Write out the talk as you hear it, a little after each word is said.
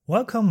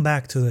Welcome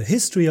back to the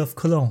History of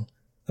Cologne,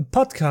 a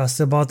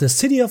podcast about the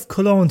city of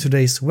Cologne,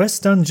 today's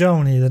Western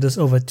Germany that is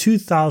over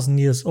 2000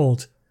 years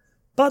old.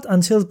 But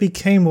until it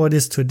became what it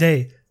is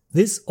today,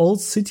 this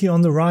old city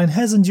on the Rhine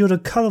has endured a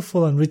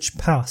colorful and rich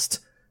past.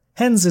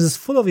 Hence it is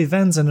full of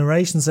events and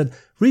narrations that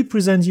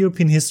represent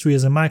European history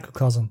as a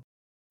microcosm.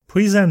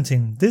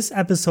 Presenting this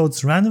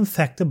episode's random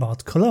fact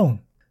about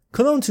Cologne.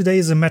 Cologne today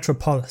is a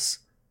metropolis.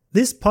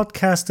 This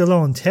podcast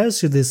alone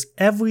tells you this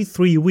every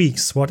 3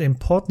 weeks what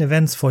important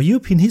events for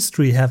European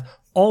history have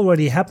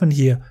already happened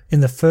here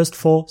in the first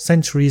 4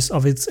 centuries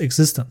of its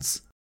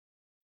existence.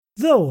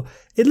 Though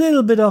a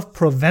little bit of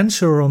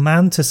provincial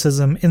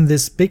romanticism in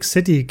this big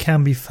city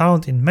can be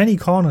found in many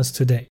corners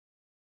today.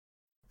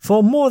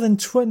 For more than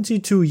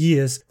 22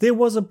 years there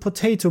was a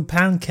potato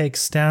pancake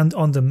stand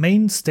on the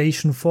main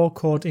station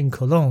forecourt in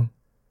Cologne.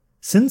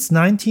 Since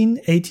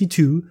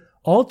 1982,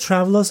 all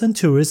travelers and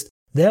tourists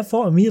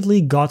therefore immediately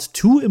got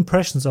 2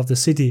 impressions of the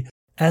city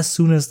as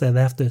soon as they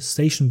left the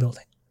station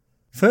building.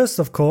 First,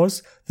 of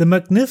course, the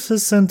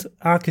magnificent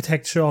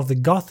architecture of the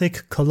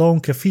Gothic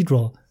Cologne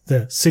Cathedral,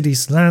 the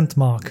city's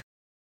landmark.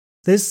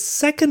 This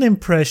second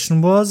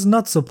impression was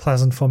not so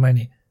pleasant for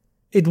many.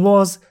 It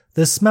was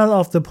the smell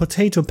of the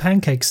potato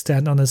pancake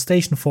stand on the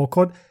station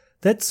forecourt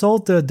that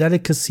sold the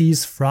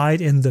delicacies fried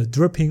in the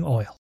dripping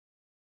oil.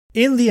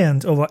 In the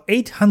end, over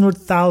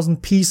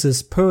 800,000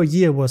 pieces per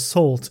year were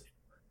sold.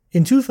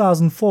 In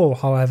 2004,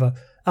 however,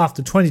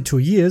 after 22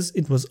 years,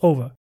 it was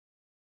over.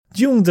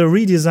 During the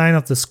redesign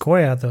of the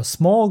square, the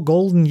small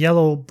golden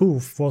yellow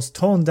booth was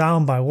torn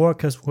down by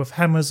workers with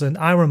hammers and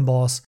iron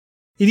bars.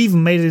 It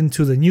even made it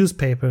into the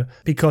newspaper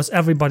because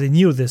everybody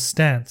knew this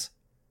stand.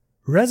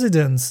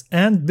 Residents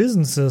and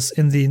businesses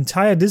in the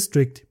entire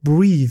district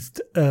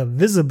breathed a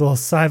visible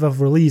sigh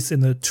of release in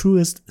the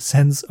truest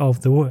sense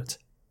of the word.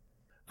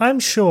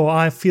 I'm sure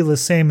I feel the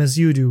same as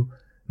you do.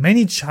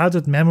 Many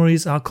childhood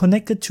memories are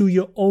connected to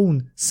your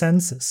own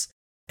senses,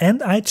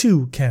 and I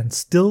too can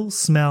still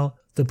smell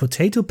the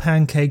potato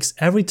pancakes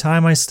every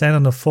time I stand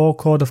on the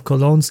forecourt of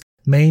Cologne's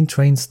main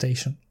train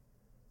station,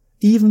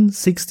 even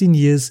 16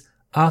 years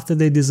after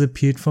they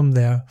disappeared from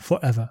there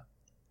forever.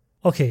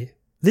 Okay,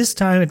 this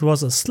time it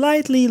was a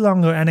slightly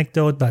longer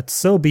anecdote, but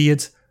so be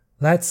it.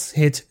 Let's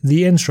hit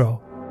the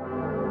intro.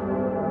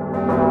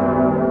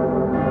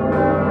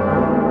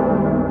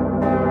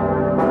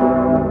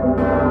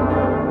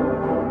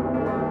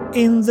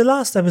 In the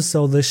last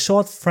episode, the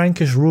short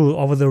Frankish rule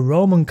over the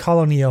Roman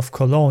colony of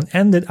Cologne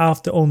ended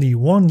after only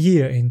 1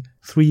 year in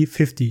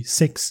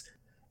 356,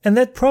 and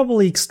that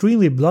probably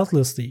extremely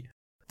bloodlessly.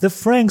 The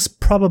Franks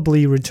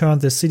probably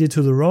returned the city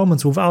to the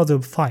Romans without a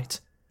fight.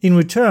 In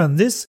return,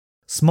 this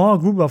small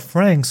group of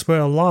Franks were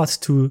allowed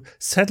to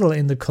settle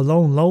in the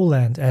Cologne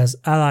lowland as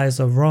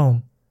allies of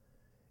Rome.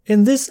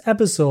 In this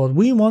episode,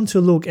 we want to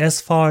look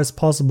as far as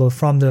possible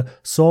from the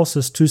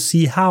sources to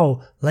see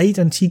how late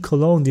antique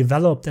Cologne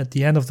developed at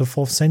the end of the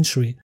 4th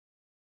century.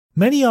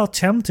 Many are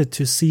tempted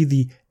to see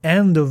the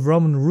end of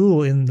Roman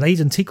rule in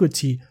late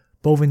antiquity,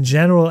 both in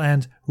general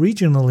and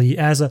regionally,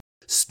 as a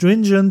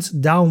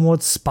stringent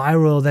downward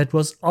spiral that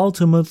was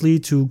ultimately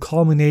to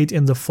culminate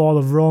in the fall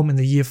of Rome in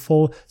the year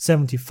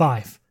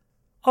 475.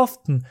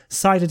 Often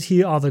cited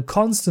here are the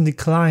constant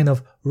decline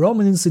of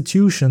Roman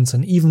institutions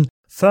and even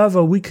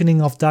further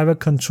weakening of direct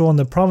control in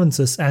the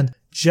provinces and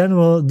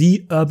general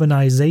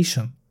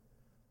de-urbanization.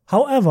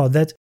 However,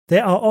 that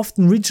there are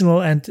often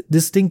regional and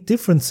distinct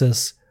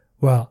differences,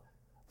 well,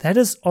 that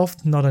is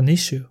often not an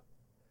issue.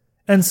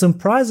 And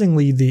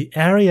surprisingly, the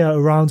area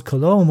around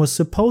Cologne was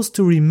supposed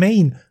to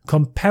remain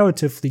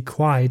comparatively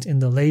quiet in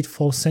the late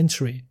 4th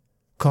century.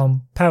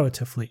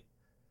 Comparatively.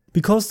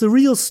 Because the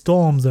real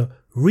storm, the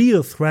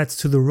real threats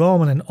to the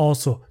Roman and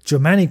also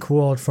Germanic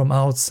world from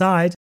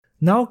outside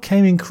now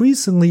came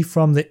increasingly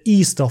from the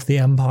east of the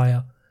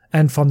empire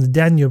and from the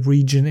Danube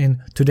region in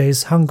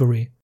today's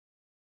Hungary.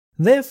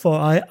 Therefore,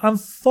 I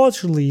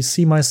unfortunately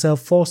see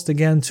myself forced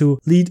again to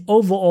lead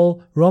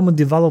overall Roman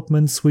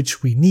developments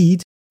which we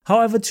need,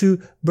 however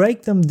to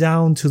break them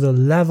down to the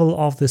level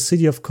of the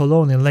city of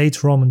Cologne in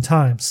late Roman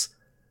times.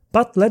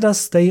 But let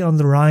us stay on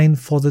the Rhine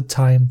for the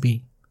time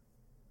being.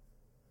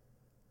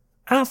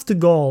 After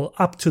Gaul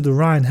up to the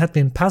Rhine had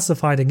been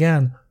pacified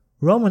again,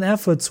 Roman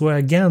efforts were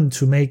again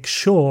to make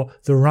sure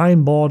the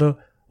Rhine border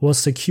was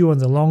secure in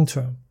the long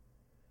term.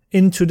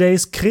 In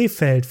today's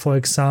Krefeld, for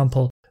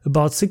example,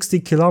 about 60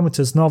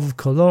 kilometers north of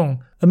Cologne,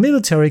 a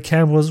military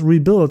camp was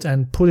rebuilt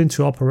and put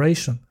into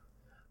operation.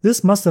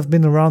 This must have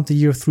been around the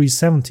year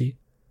 370.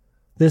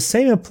 The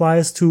same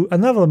applies to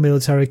another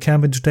military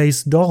camp in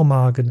today's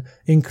Dormagen,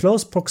 in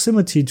close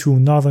proximity to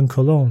northern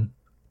Cologne.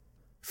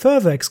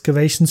 Further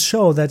excavations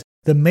show that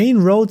the main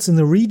roads in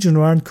the region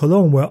around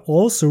Cologne were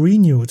also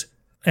renewed,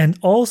 and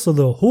also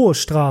the Hohe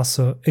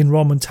Straße, in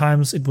Roman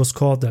times it was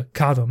called the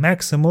Cardo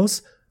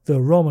Maximus, the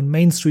Roman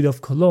main street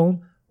of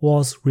Cologne,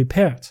 was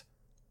repaired.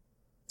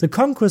 The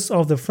conquest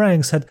of the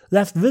Franks had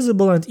left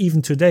visible and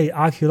even today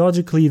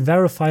archaeologically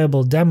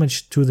verifiable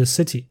damage to the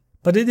city.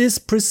 But it is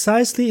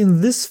precisely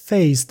in this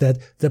phase that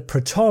the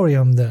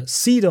Praetorium, the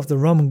seat of the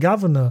Roman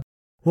governor,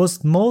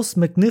 was most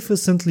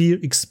magnificently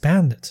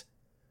expanded.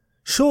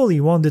 Surely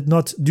one did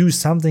not do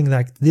something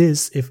like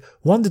this if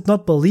one did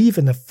not believe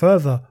in a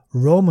further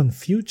Roman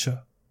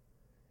future.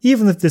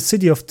 Even if the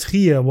city of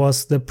Trier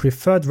was the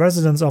preferred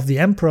residence of the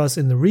emperors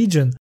in the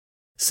region,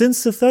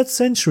 since the 3rd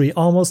century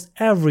almost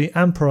every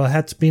emperor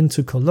had been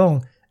to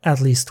Cologne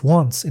at least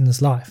once in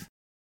his life.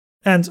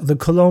 And the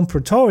Cologne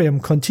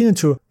Praetorium continued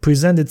to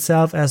present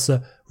itself as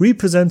a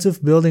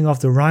representative building of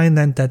the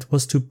Rhineland that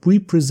was to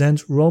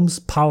represent Rome's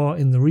power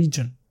in the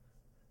region.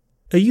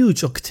 A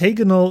huge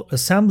octagonal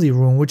assembly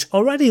room, which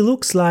already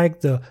looks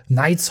like the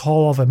Knight's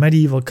Hall of a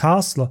medieval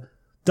castle,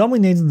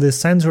 dominated the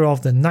center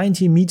of the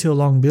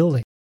 90-meter-long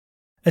building.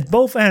 At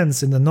both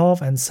ends, in the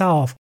north and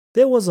south,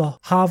 there was a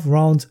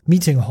half-round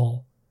meeting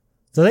hall.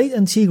 The late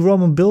antique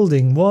Roman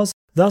building was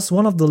thus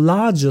one of the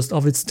largest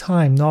of its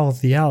time north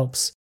of the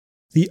Alps.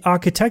 The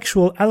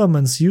architectural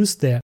elements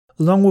used there,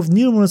 along with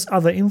numerous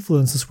other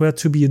influences, were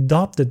to be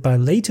adopted by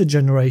later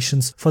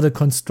generations for the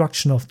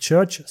construction of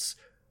churches,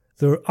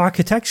 the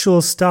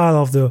architectural style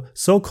of the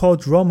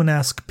so-called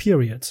Romanesque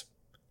period.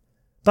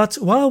 But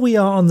while we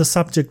are on the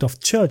subject of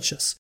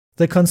churches,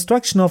 the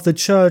construction of the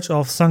church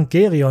of St.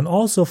 Gereon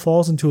also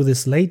falls into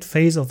this late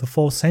phase of the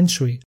 4th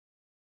century,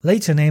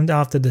 later named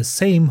after the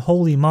same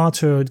holy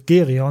martyr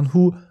Gereon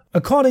who,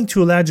 according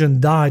to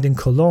legend, died in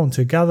Cologne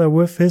together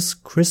with his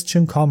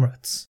Christian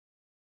comrades.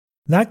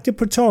 Like the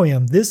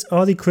Praetorium, this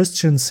early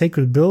Christian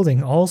sacred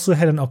building also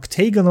had an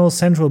octagonal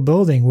central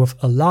building with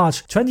a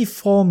large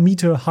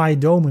 24-meter-high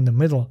dome in the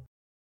middle.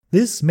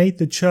 This made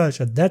the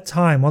church at that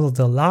time one of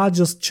the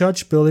largest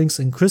church buildings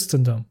in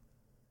Christendom.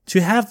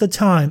 To have the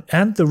time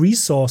and the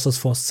resources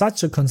for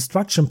such a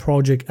construction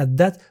project at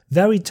that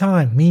very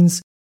time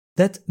means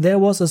that there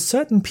was a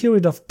certain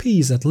period of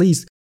peace, at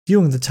least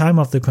during the time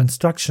of the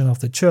construction of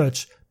the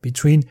church,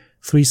 between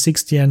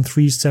 360 and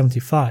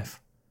 375.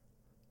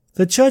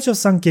 The Church of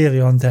St.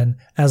 Gereon then,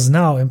 as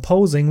now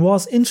imposing,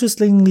 was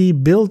interestingly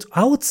built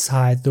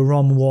outside the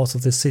Roman walls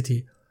of the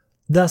city.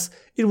 Thus,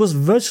 it was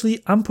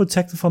virtually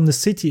unprotected from the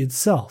city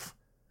itself.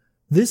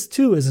 This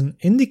too is an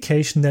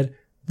indication that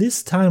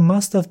this time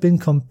must have been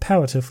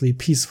comparatively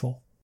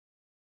peaceful.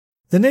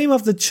 The name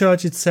of the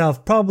church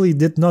itself probably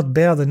did not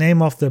bear the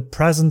name of the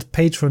present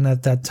patron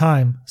at that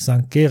time,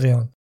 St.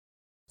 Gereon.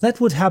 That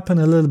would happen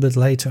a little bit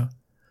later.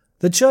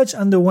 The church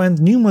underwent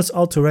numerous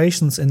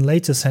alterations in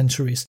later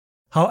centuries.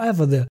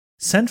 However, the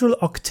central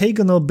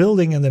octagonal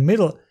building in the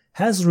middle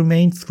has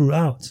remained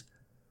throughout,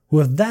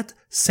 with that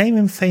same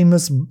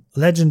infamous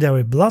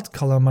legendary blood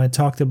column I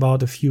talked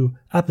about a few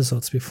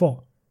episodes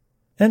before.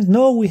 And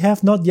no, we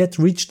have not yet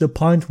reached the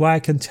point where I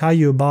can tell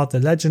you about the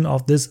legend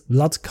of this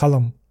blood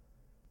column.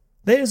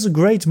 There is a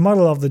great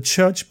model of the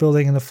church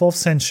building in the 4th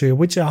century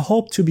which I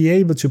hope to be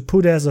able to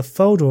put as a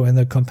photo in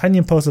the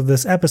companion post of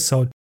this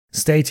episode,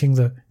 stating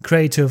the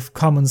Creative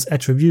Commons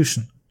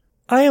attribution.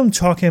 I am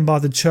talking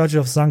about the Church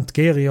of St.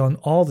 Gereon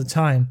all the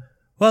time.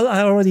 Well,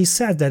 I already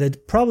said that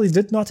it probably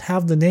did not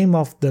have the name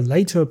of the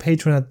later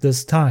patron at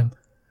this time,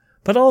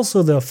 but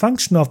also the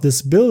function of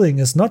this building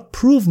is not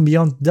proven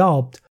beyond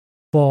doubt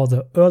for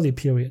the early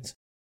period.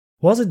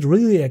 Was it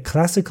really a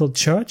classical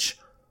church,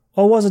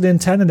 or was it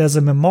intended as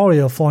a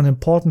memorial for an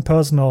important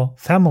person or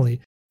family,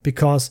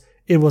 because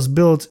it was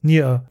built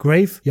near a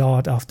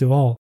graveyard after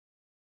all?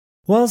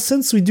 Well,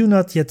 since we do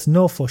not yet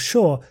know for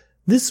sure,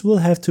 this will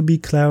have to be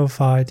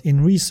clarified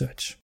in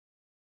research.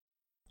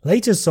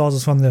 Later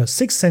sources from the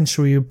 6th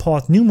century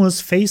report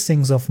numerous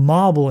facings of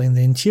marble in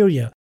the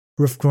interior,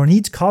 with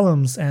granite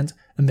columns and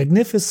a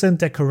magnificent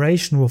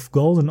decoration with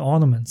golden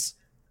ornaments.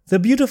 The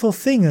beautiful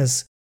thing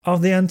is,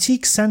 of the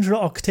antique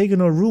central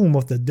octagonal room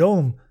with the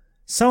dome,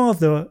 some of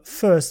the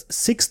first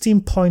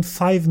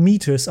 16.5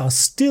 meters are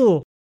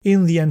still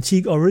in the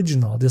antique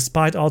original,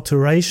 despite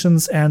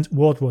alterations and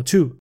World War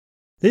II.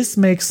 This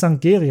makes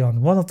St. Gereon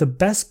one of the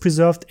best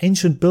preserved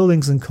ancient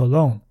buildings in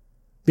Cologne,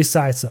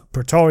 besides the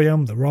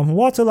Praetorium, the Roman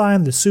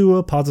waterline, the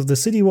sewer, parts of the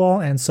city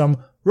wall, and some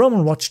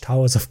Roman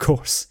watchtowers, of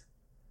course.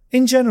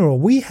 In general,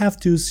 we have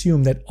to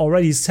assume that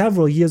already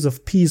several years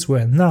of peace were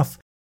enough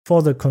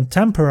for the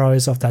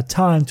contemporaries of that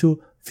time to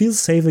feel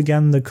safe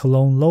again in the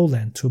Cologne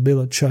lowland to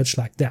build a church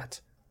like that.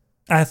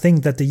 I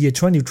think that the year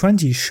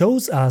 2020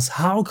 shows us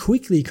how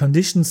quickly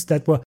conditions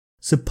that were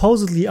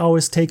supposedly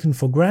always taken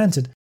for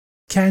granted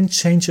can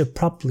change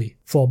abruptly,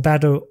 for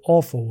better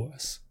or for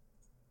worse.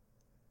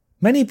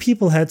 Many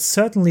people had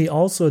certainly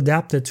also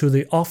adapted to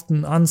the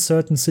often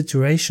uncertain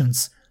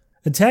situations.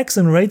 Attacks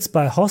and raids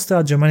by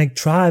hostile Germanic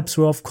tribes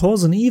were of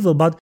course an evil,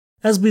 but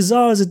as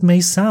bizarre as it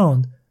may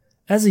sound,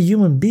 as a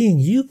human being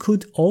you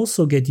could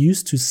also get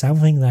used to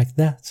something like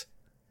that.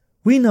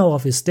 We know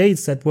of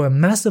estates that were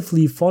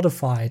massively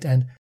fortified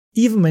and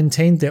even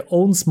maintained their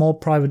own small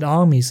private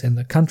armies in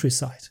the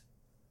countryside.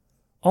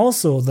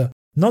 Also, the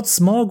not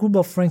small group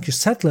of Frankish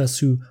settlers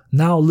who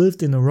now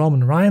lived in the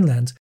Roman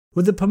Rhineland,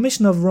 with the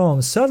permission of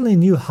Rome, certainly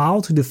knew how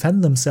to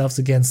defend themselves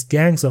against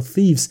gangs of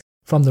thieves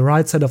from the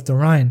right side of the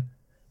Rhine.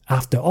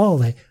 After all,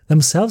 they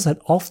themselves had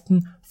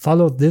often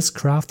followed this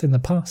craft in the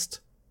past.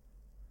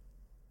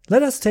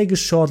 let us take a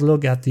short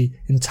look at the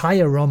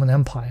entire Roman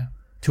Empire,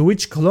 to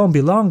which Cologne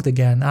belonged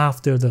again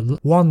after the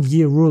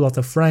 1-year rule of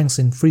the Franks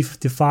in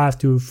 355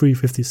 to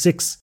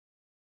 356.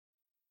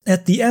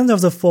 At the end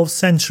of the 4th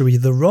century,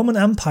 the Roman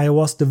Empire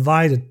was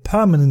divided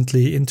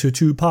permanently into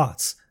 2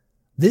 parts.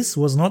 This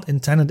was not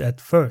intended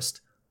at first.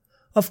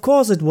 Of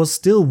course, it was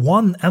still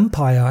one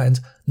empire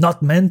and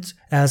not meant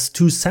as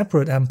 2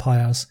 separate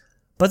empires,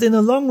 but in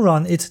the long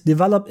run it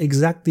developed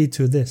exactly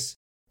to this,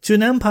 to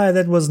an empire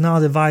that was now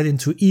divided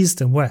into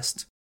East and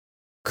West.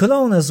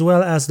 Cologne, as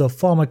well as the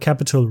former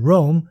capital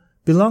Rome,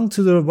 belonged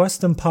to the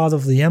western part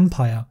of the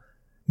empire.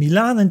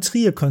 Milan and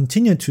Trier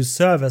continued to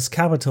serve as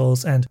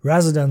capitals and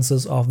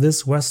residences of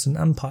this western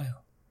empire.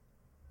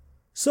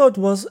 So it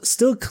was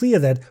still clear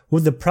that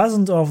with the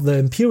presence of the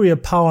imperial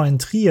power in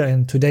Trier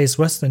in today's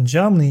western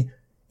Germany,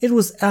 it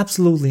was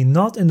absolutely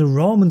not in the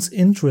Romans'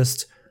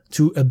 interest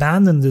to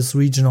abandon this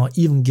region or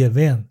even give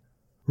in.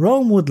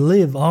 Rome would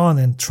live on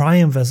and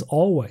triumph as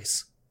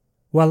always.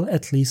 Well,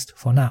 at least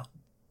for now.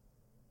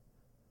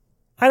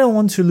 I don't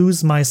want to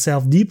lose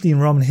myself deeply in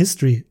Roman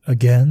history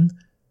again.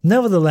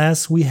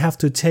 Nevertheless, we have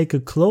to take a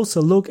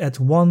closer look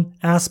at one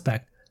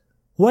aspect.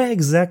 Where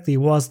exactly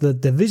was the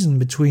division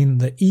between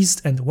the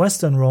East and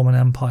Western Roman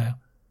Empire,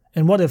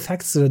 and what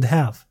effects did it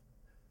have?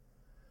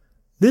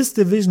 This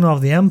division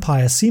of the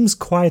empire seems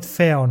quite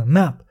fair on a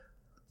map.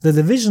 The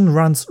division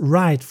runs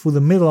right through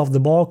the middle of the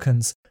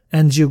Balkans,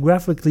 and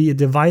geographically it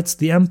divides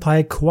the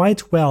empire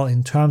quite well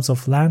in terms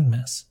of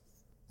landmass.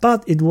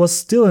 But it was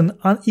still an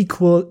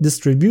unequal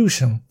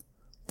distribution.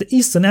 The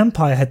Eastern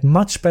Empire had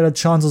much better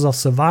chances of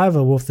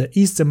survival with the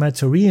Eastern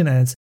Mediterranean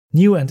and its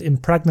new and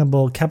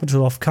impregnable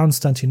capital of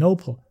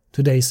Constantinople,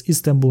 today's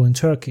Istanbul in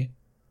Turkey.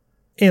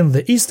 In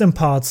the eastern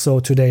part, so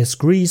today's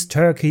Greece,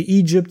 Turkey,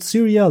 Egypt,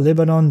 Syria,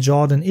 Lebanon,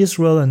 Jordan,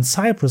 Israel and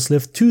Cyprus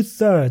lived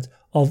 2/3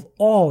 of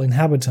all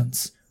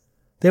inhabitants.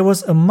 There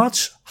was a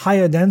much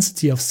higher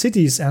density of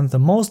cities and the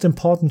most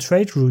important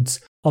trade routes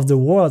of the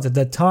world at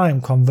that time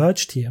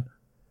converged here.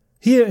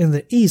 Here in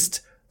the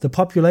east, the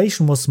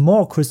population was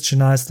more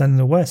Christianized than in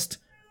the west,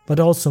 but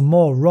also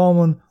more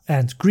Roman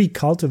and Greek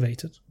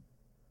cultivated.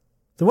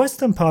 The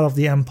western part of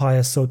the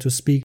empire, so to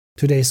speak,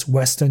 today's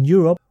Western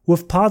Europe,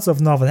 with parts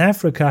of Northern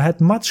Africa,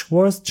 had much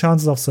worse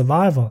chances of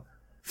survival.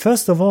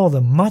 First of all,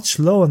 the much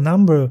lower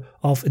number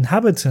of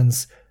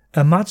inhabitants,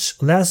 a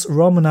much less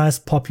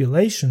Romanized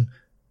population,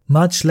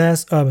 much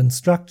less urban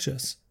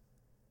structures.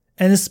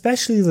 And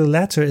especially the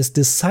latter is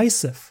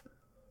decisive.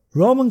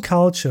 Roman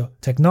culture,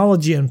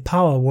 technology and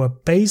power were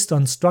based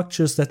on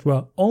structures that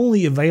were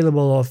only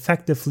available or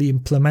effectively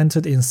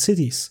implemented in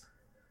cities.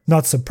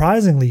 Not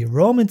surprisingly,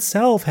 Rome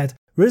itself had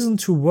risen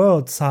to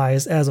world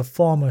size as a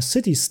former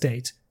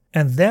city-state,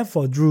 and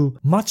therefore drew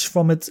much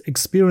from its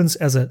experience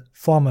as a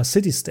former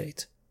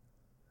city-state.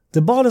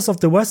 The borders of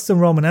the Western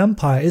Roman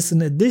Empire is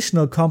an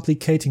additional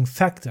complicating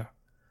factor.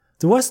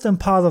 The western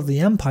part of the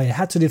empire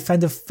had to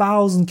defend a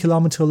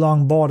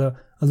 1,000-kilometer-long border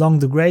along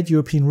the great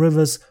European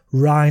rivers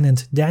Rhine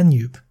and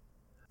Danube.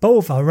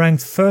 Both are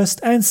ranked first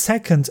and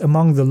second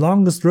among the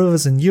longest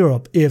rivers in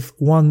Europe if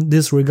one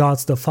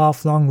disregards the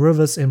far-flung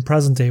rivers in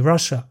present-day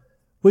Russia,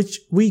 which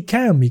we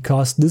can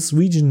because this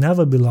region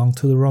never belonged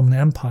to the Roman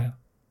Empire.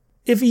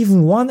 If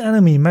even one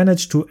enemy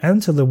managed to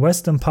enter the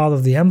western part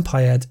of the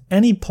empire at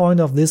any point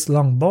of this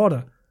long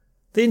border,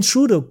 the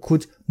intruder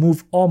could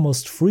move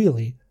almost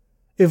freely.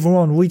 If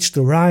one reached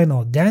the Rhine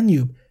or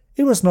Danube,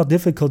 it was not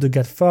difficult to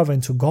get further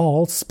into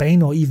Gaul,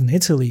 Spain or even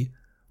Italy,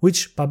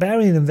 which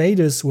barbarian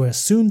invaders were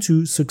soon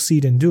to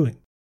succeed in doing.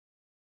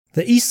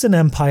 The Eastern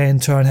Empire in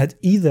turn had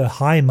either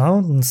high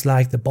mountains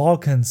like the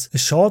Balkans, a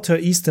shorter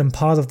eastern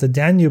part of the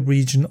Danube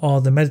region or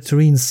the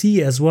Mediterranean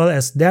Sea, as well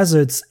as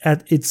deserts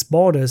at its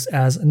borders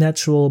as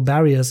natural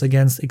barriers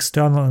against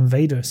external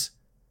invaders.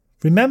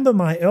 Remember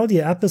my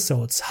earlier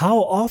episodes, how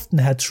often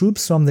had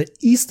troops from the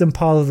eastern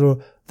part of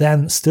the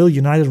then still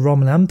united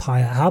Roman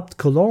Empire helped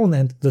Cologne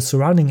and the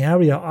surrounding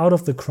area out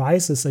of the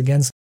crisis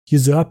against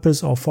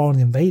usurpers or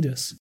foreign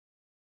invaders.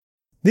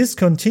 This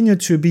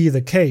continued to be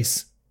the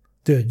case.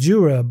 De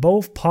jure,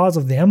 both parts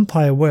of the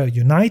empire were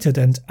united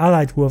and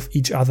allied with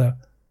each other.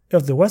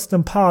 If the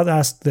western part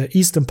asked the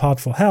eastern part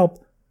for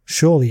help,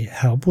 surely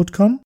help would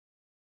come?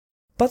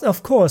 But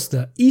of course,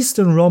 the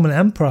Eastern Roman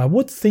Emperor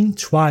would think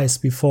twice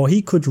before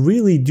he could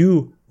really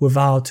do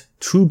without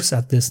troops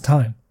at this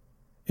time,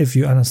 if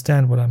you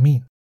understand what I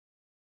mean.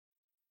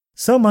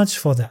 So much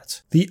for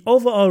that. The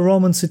overall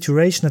Roman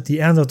situation at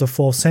the end of the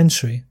 4th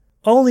century.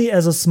 Only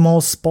as a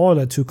small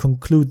spoiler to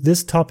conclude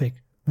this topic,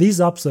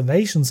 these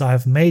observations I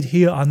have made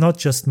here are not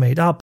just made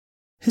up.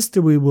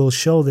 History will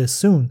show this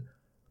soon.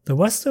 The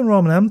Western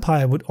Roman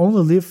Empire would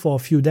only live for a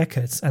few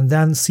decades and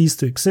then cease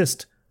to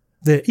exist.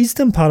 The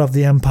eastern part of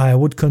the empire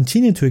would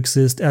continue to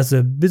exist as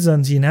a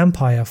Byzantine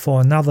Empire for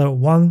another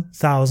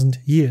 1,000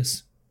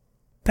 years.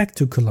 Back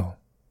to Cologne.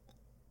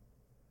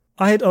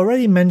 I had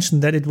already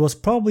mentioned that it was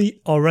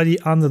probably already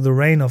under the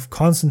reign of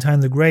Constantine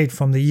the Great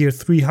from the year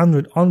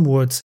 300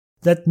 onwards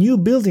that new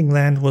building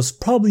land was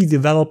probably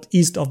developed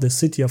east of the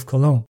city of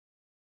Cologne.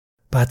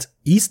 But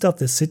east of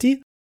the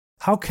city?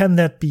 How can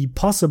that be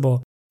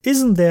possible?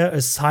 Isn't there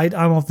a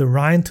sidearm of the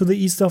Rhine to the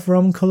east of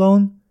Roman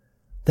Cologne?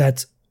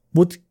 That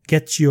would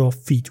get your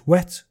feet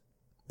wet,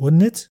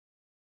 wouldn't it?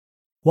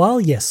 Well,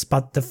 yes,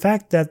 but the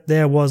fact that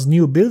there was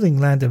new building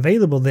land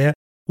available there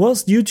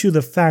was due to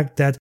the fact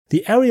that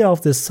the area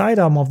of the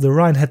sidearm of the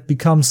Rhine had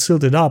become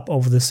silted up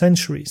over the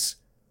centuries.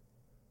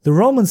 The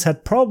Romans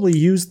had probably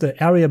used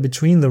the area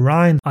between the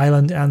Rhine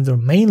island and the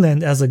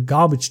mainland as a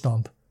garbage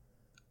dump.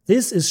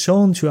 This is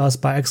shown to us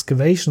by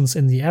excavations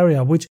in the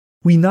area which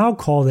we now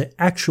call the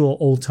actual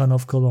Old Town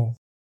of Cologne.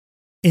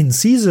 In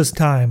Caesar's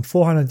time,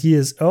 400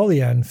 years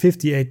earlier in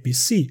 58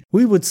 BC,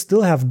 we would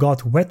still have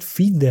got wet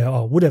feet there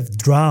or would have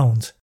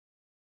drowned.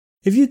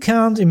 If you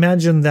can't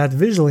imagine that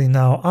visually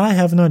now, I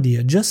have an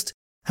idea. Just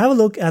have a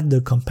look at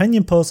the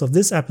companion post of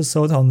this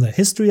episode on the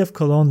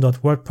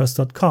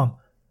historyofcologne.wordpress.com.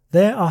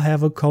 There I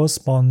have a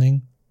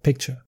corresponding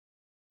picture.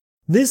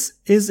 This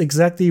is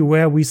exactly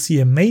where we see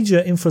a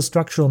major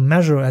infrastructural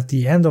measure at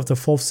the end of the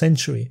 4th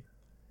century.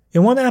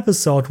 In one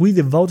episode, we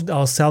devoted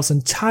ourselves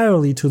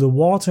entirely to the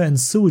water and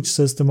sewage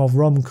system of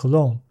Roman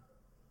Cologne.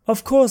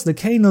 Of course, the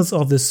canals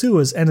of the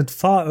sewers ended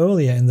far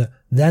earlier in the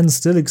then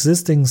still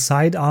existing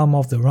sidearm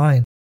of the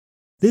Rhine.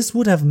 This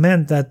would have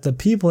meant that the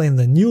people in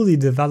the newly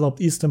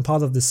developed eastern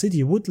part of the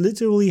city would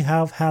literally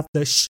have had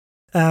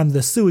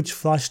the sewage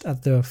flushed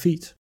at their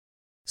feet.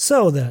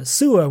 So the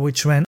sewer,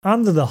 which ran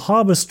under the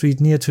harbor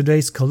street near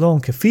today's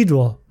Cologne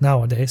Cathedral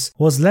nowadays,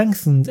 was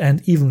lengthened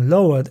and even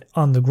lowered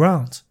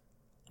underground.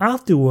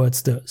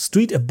 Afterwards, the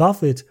street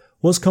above it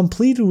was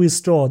completely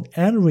restored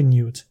and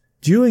renewed.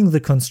 During the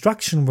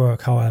construction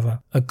work,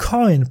 however, a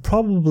coin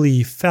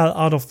probably fell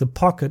out of the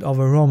pocket of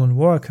a Roman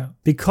worker,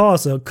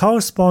 because a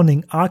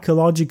corresponding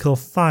archaeological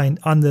find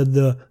under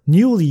the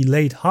newly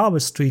laid harbor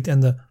street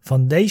and the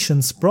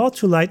foundations brought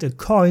to light a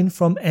coin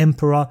from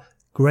Emperor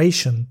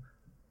Gratian.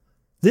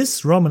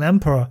 This Roman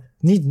emperor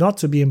need not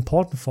to be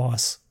important for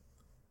us.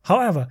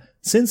 However,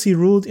 since he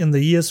ruled in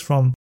the years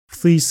from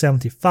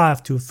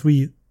 375 to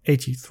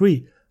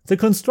 383, the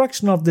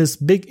construction of this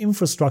big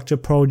infrastructure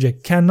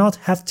project cannot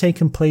have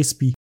taken place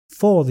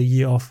before the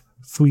year of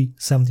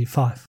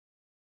 375.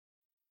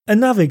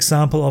 Another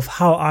example of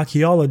how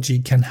archaeology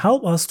can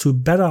help us to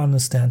better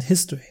understand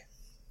history.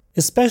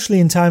 Especially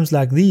in times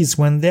like these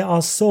when there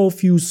are so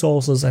few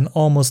sources and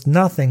almost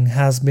nothing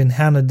has been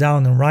handed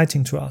down in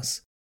writing to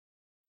us.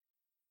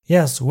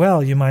 Yes,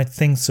 well, you might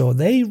think so.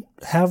 They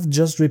have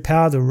just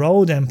repaired a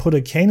road and put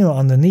a canal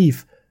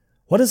underneath.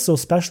 What is so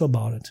special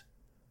about it?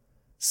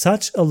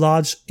 Such a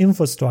large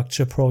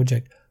infrastructure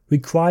project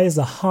requires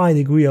a high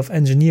degree of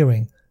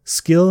engineering,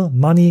 skill,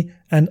 money,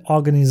 and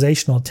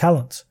organizational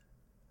talent.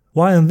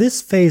 While in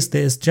this phase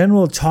there is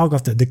general talk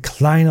of the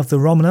decline of the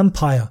Roman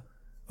Empire,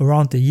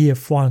 around the year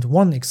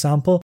 401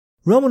 example,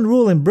 Roman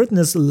rule in Britain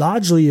is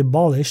largely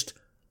abolished,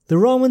 the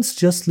Romans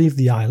just leave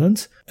the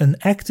island, an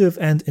active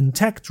and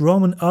intact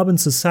Roman urban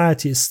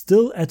society is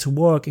still at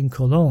work in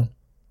Cologne.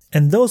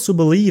 And those who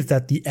believe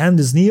that the end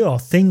is near or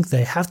think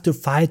they have to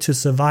fight to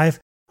survive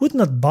would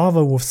not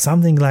bother with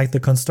something like the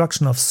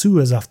construction of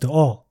sewers after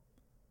all.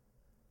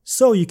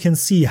 So you can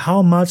see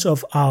how much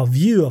of our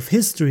view of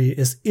history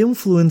is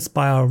influenced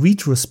by our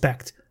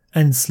retrospect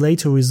and its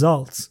later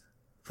results.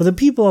 For the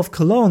people of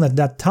Cologne at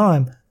that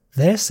time,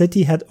 their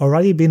city had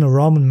already been a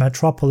Roman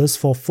metropolis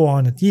for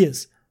 400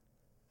 years.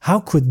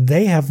 How could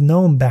they have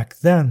known back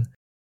then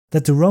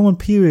that the Roman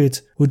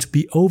period would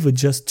be over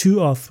just 2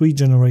 or 3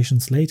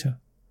 generations later?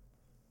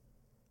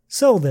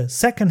 So the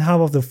second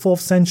half of the 4th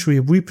century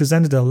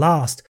represented a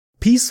last,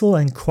 peaceful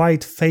and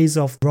quiet phase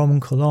of Roman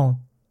Cologne,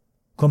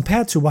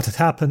 compared to what had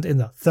happened in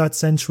the 3rd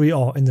century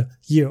or in the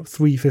year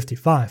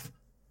 355.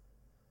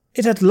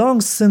 It had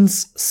long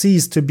since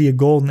ceased to be a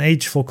golden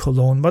age for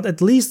Cologne, but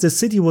at least the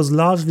city was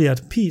largely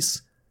at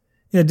peace.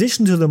 In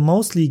addition to the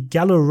mostly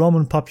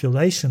Gallo-Roman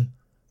population,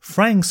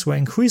 Franks were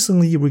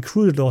increasingly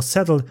recruited or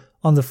settled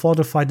on the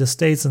fortified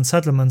estates and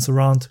settlements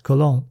around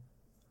Cologne.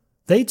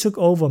 They took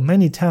over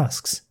many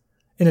tasks.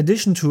 In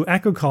addition to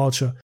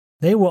agriculture,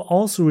 they were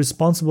also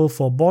responsible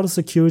for border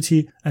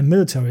security and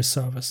military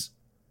service.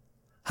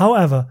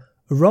 However,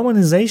 a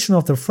Romanization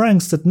of the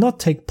Franks did not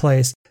take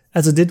place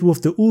as it did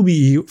with the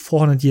Ubii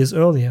 400 years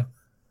earlier.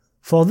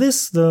 For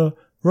this, the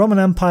Roman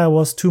Empire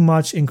was too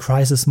much in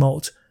crisis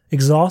mode,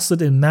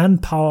 exhausted in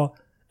manpower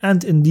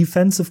and in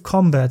defensive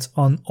combat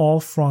on all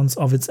fronts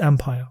of its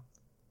empire.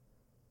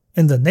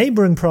 In the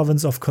neighboring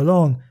province of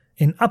Cologne,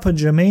 in Upper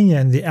Germania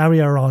and the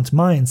area around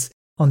Mainz,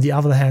 on the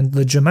other hand,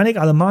 the Germanic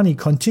Alemanni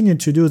continued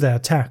to do their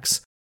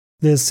attacks.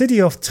 The city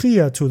of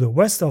Trier to the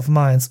west of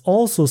Mainz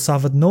also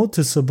suffered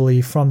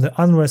noticeably from the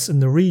unrest in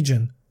the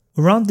region.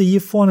 Around the year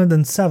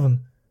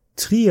 407,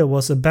 Trier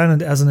was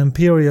abandoned as an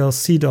imperial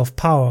seat of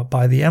power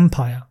by the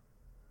empire.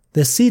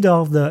 The seat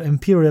of the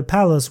imperial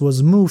palace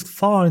was moved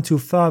far into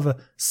further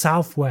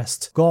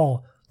southwest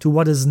Gaul to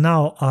what is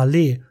now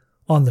Arles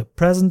on the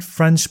present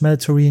French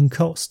Mediterranean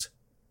coast.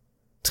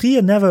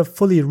 Trier never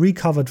fully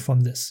recovered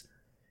from this.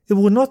 It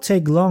would not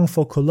take long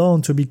for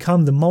Cologne to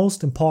become the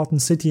most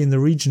important city in the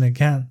region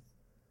again.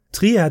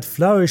 Trier had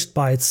flourished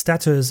by its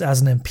status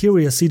as an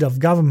imperial seat of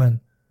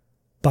government,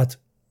 but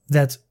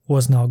that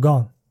was now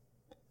gone.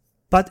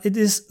 But it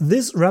is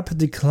this rapid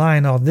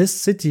decline of this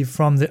city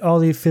from the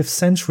early 5th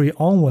century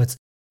onwards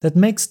that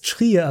makes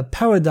Trier a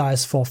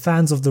paradise for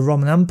fans of the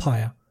Roman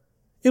Empire.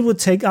 It would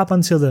take up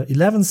until the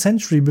 11th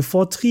century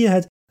before Trier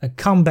had a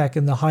comeback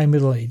in the High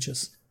Middle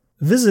Ages.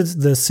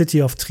 Visit the city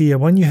of Trier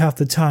when you have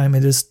the time,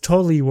 it is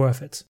totally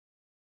worth it.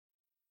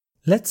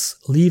 Let's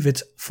leave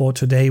it for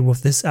today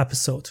with this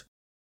episode.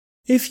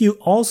 If you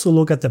also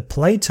look at the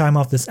playtime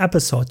of this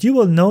episode, you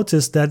will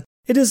notice that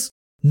it is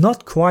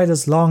not quite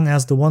as long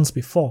as the ones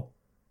before.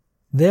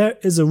 There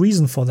is a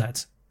reason for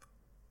that.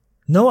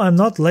 No, I'm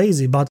not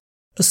lazy, but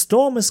a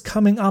storm is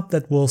coming up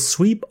that will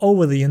sweep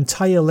over the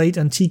entire late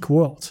antique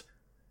world.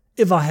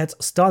 If I had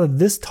started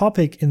this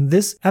topic in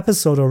this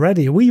episode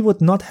already, we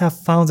would not have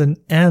found an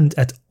end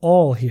at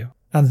all here,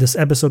 and this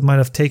episode might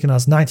have taken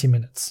us 90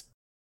 minutes.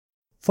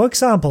 For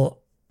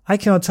example, I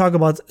cannot talk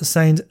about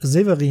Saint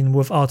Severin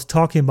without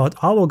talking about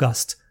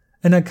Arbogast,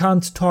 and I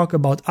can't talk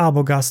about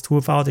Arbogast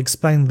without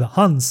explaining the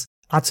Huns,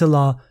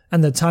 Attila,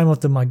 and the time of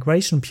the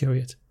migration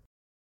period.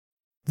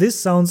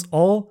 This sounds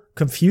all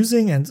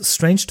confusing and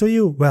strange to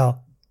you?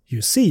 Well,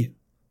 you see,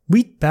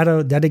 we'd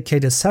better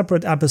dedicate a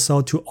separate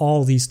episode to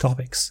all these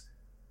topics.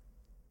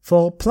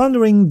 For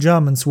plundering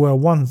Germans were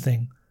one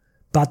thing,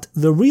 but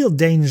the real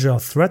danger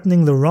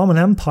threatening the Roman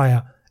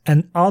Empire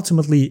and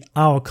ultimately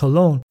our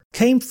Cologne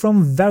came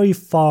from very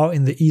far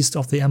in the east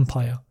of the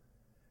empire.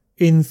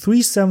 In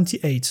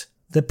 378,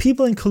 the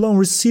people in Cologne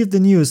received the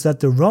news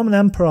that the Roman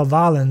Emperor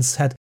Valens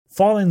had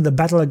fallen in the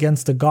battle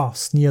against the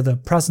Goths near the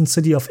present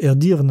city of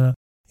Edirne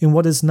in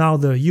what is now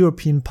the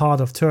European part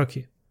of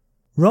Turkey.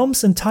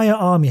 Rome's entire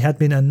army had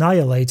been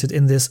annihilated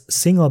in this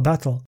single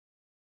battle.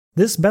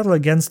 This battle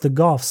against the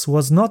Goths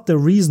was not the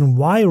reason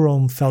why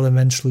Rome fell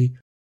eventually,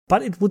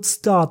 but it would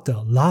start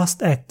the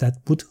last act that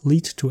would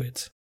lead to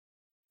it.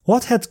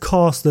 What had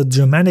caused the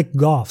Germanic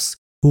Goths,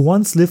 who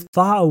once lived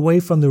far away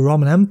from the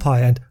Roman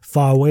Empire and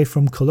far away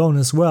from Cologne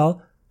as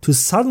well, to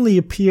suddenly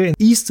appear in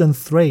eastern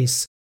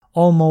Thrace,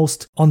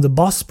 almost on the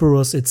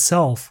Bosporus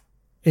itself,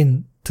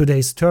 in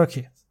today's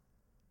Turkey?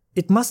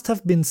 It must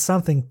have been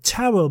something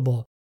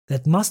terrible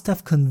that must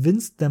have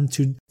convinced them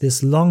to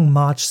this long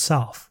march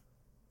south.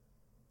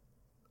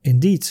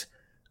 Indeed,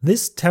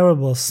 this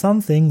terrible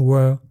something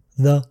were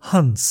the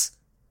Huns.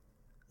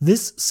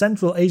 This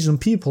Central Asian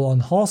people on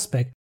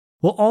horseback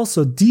will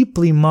also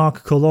deeply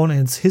mark Cologne in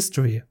its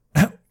history.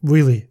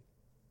 really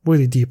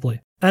deeply.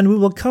 And we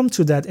will come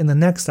to that in the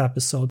next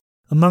episode,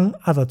 among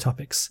other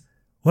topics,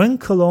 when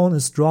Cologne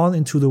is drawn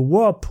into the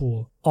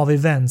whirlpool of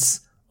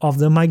events of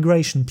the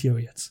migration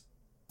period.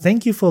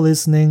 Thank you for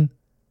listening,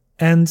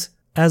 and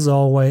as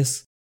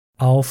always,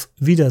 auf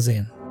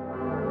Wiedersehen.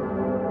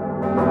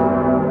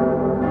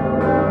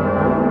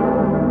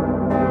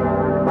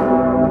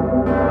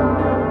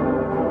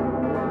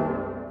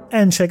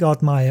 And check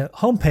out my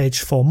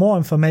homepage for more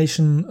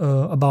information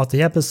about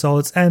the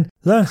episodes and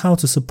learn how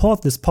to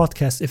support this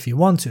podcast if you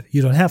want to.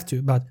 You don't have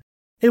to, but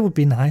it would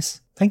be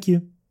nice. Thank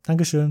you.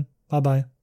 Dankeschön. Bye bye.